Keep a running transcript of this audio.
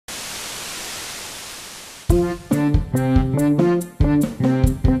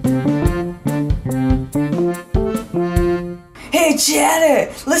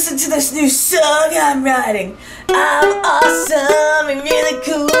listen to this new song I'm writing. I'm awesome and really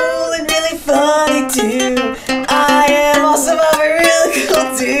cool and really funny too. I am awesome, I'm a really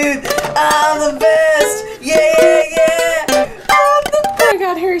cool dude. I'm the best, yeah, yeah, yeah. I'm the best. Oh my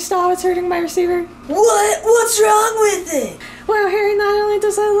god, Harry, stop, it's hurting my receiver. What? What's wrong with it? Wow, Harry, not only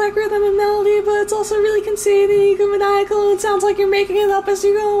does that like rhythm and melody, but it's also really conceited and maniacal, and it sounds like you're making it up as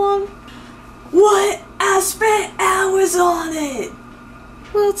you go along. What? I spent hours on it.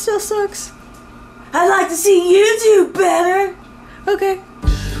 Well, it still sucks. I'd like to see you do better. Okay.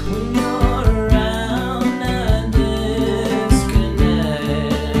 When you're around, I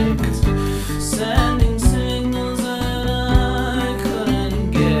disconnect, sending signals that I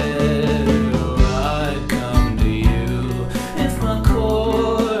couldn't get. Or I'd come to you if my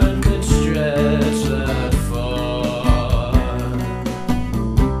cord could stretch that far.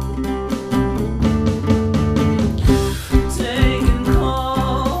 Taking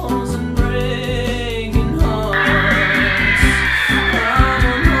calls and breaking hearts. I'm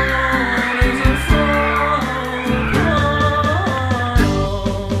alone as I fall apart.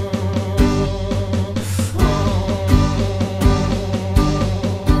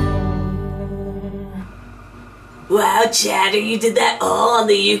 Wow, Chatter, you did that all on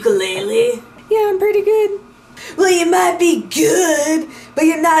the ukulele? Yeah, I'm pretty good. Well, you might be good, but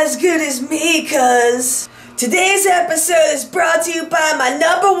you're not as good as me, cuz today's episode is brought to you by my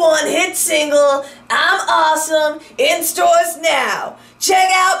 #1 hit single, I'm Awesome, in stores now. Check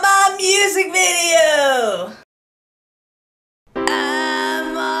out my music video.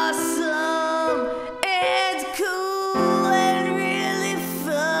 I'm awesome and cool and really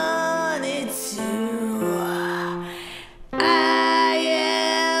funny too. I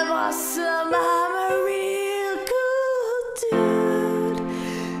am awesome, I'm a real cool dude.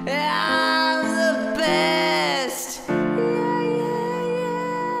 I'm the best. Yeah, yeah,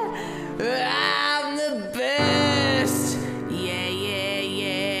 yeah. I'm the best. Yeah, yeah,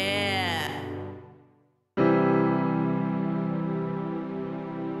 yeah.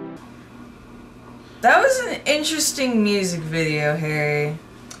 That was an interesting music video, Harry.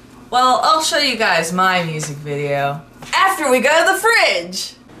 Well, I'll show you guys my music video after we go to the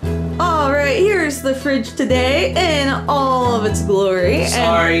fridge. Alright, here's the fridge today in all of its glory.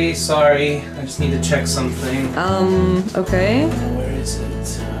 Sorry. I just need to check something. Okay. Where is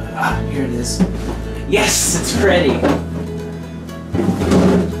it? Here it is. Yes, it's ready.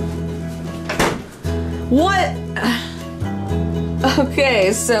 What?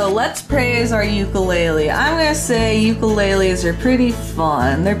 Okay, so let's praise our ukulele. I'm gonna say ukuleles are pretty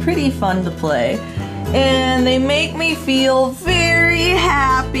fun. They're pretty fun to play. And they make me feel very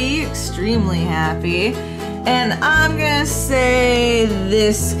happy, extremely happy. And I'm gonna say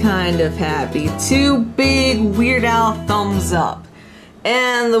this kind of happy. 2 big Weird Al thumbs up.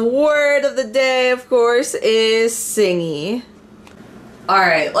 And the word of the day, of course, is singy.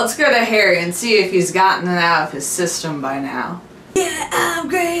 Alright, let's go to Harry and see if he's gotten it out of his system by now. Yeah, I'm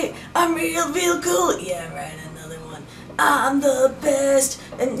great. I'm real cool. Yeah, right, another one. I'm the best,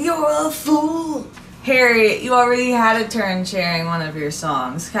 and you're a fool. Harry, you already had a turn sharing one of your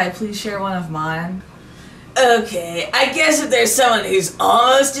songs. Can I please share one of mine? Okay, I guess if there's someone who's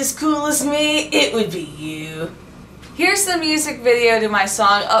almost as cool as me, it would be you. Here's the music video to my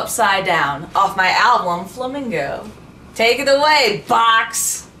song Upside Down off my album Flamingo. Take it away,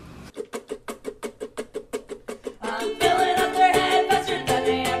 Box! I'm filling up their head faster than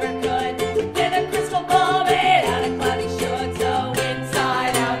they ever could. Get a crystal ball made out of cloudy should. So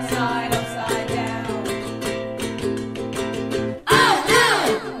inside, outside, upside down. Oh no!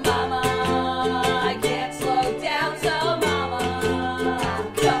 Mama, I can't slow down. So mama, I'm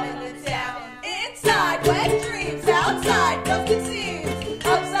coming to town. Inside, wet dreams. Outside, broken scenes.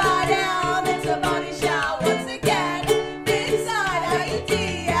 Upside down, it's a body shot once again. Inside, IUD.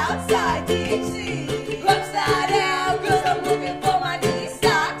 Outside, THC. Upside down, 'cause I'm looking for my knee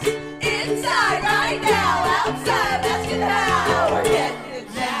socks. Inside right now, outside, I'm asking how we're getting it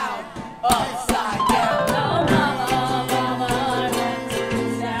down. Upside down, oh mama, mama, I went to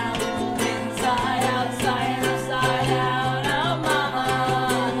town. Inside, outside, and upside down, oh mama,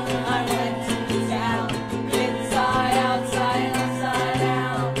 I went to town. Inside, outside, and upside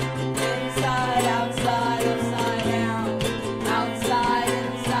down. Inside, outside, upside down. Outside,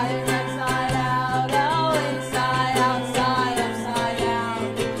 inside, and upside out. Oh, inside, outside, upside down.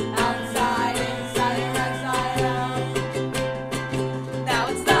 Outside, inside, and upside out. Now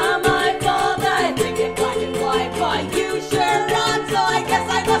it's not my fault that I think it black and white, but you sure run, so I guess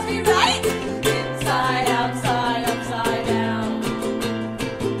I must be right. Inside, outside, upside down.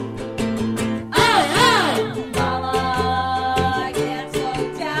 Oh, oh! Mama, I can't slow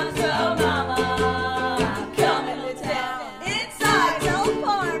down,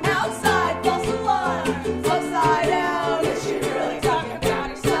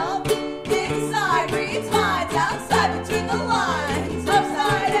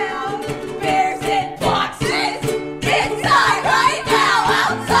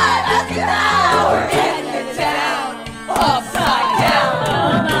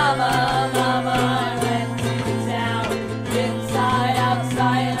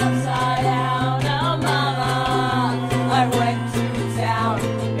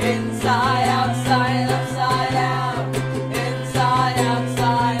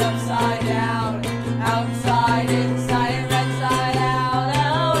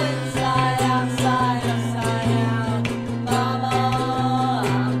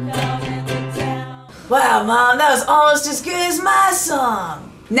 Wow, Mom, that was almost as good as my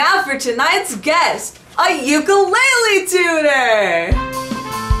song. Now for tonight's guest, a ukulele tuner!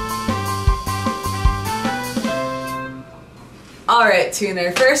 Alright,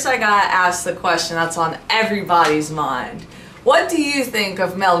 tuner, first I gotta ask the question that's on everybody's mind. What do you think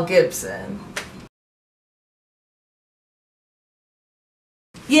of Mel Gibson?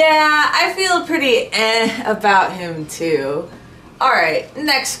 Yeah, I feel pretty about him too. Alright,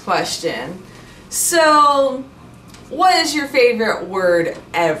 next question. So, what is your favorite word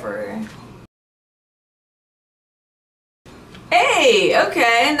ever? Hey,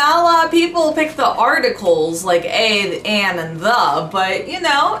 okay, not a lot of people pick the articles like a, the, and the, but you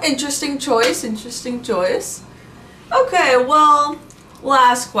know, interesting choice, interesting choice. Okay, well,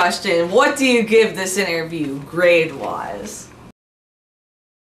 last question. What do you give this interview grade-wise?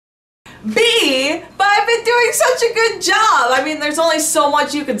 B, but I've been doing such a good job. I mean, there's only so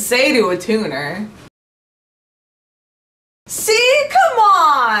much you can say to a tuner. See? Come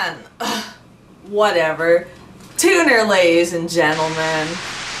on! Ugh, whatever. Tuner, ladies and gentlemen.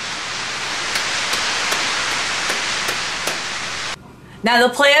 Now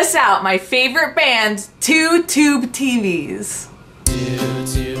to play us out, my favorite band, Two Tube TVs. Two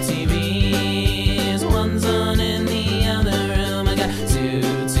tube TVs, one's on in the other room. I got two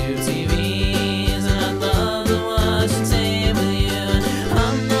tube TVs, and I'd love to watch the tape with you.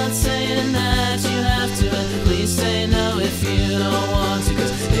 I'm not saying that you have to, but please say no if you don't want to.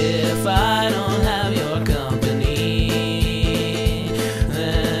 'Cause if I don't have your company,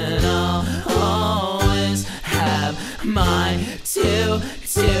 then I'll always have my two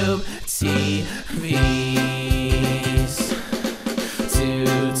tube TVs. Two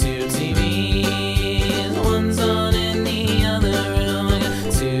tube TVs, one's on in the other room. I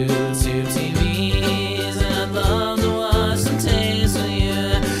got two tube TVs, and I'd love to watch some tapes with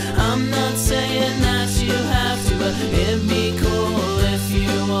you. I'm not saying that you have to, but it'd be cool if you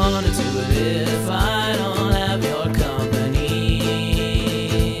wanted to. But if I don't have your company,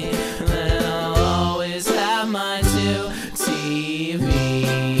 then I'll always have my two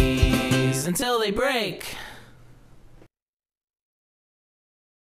TVs until they break.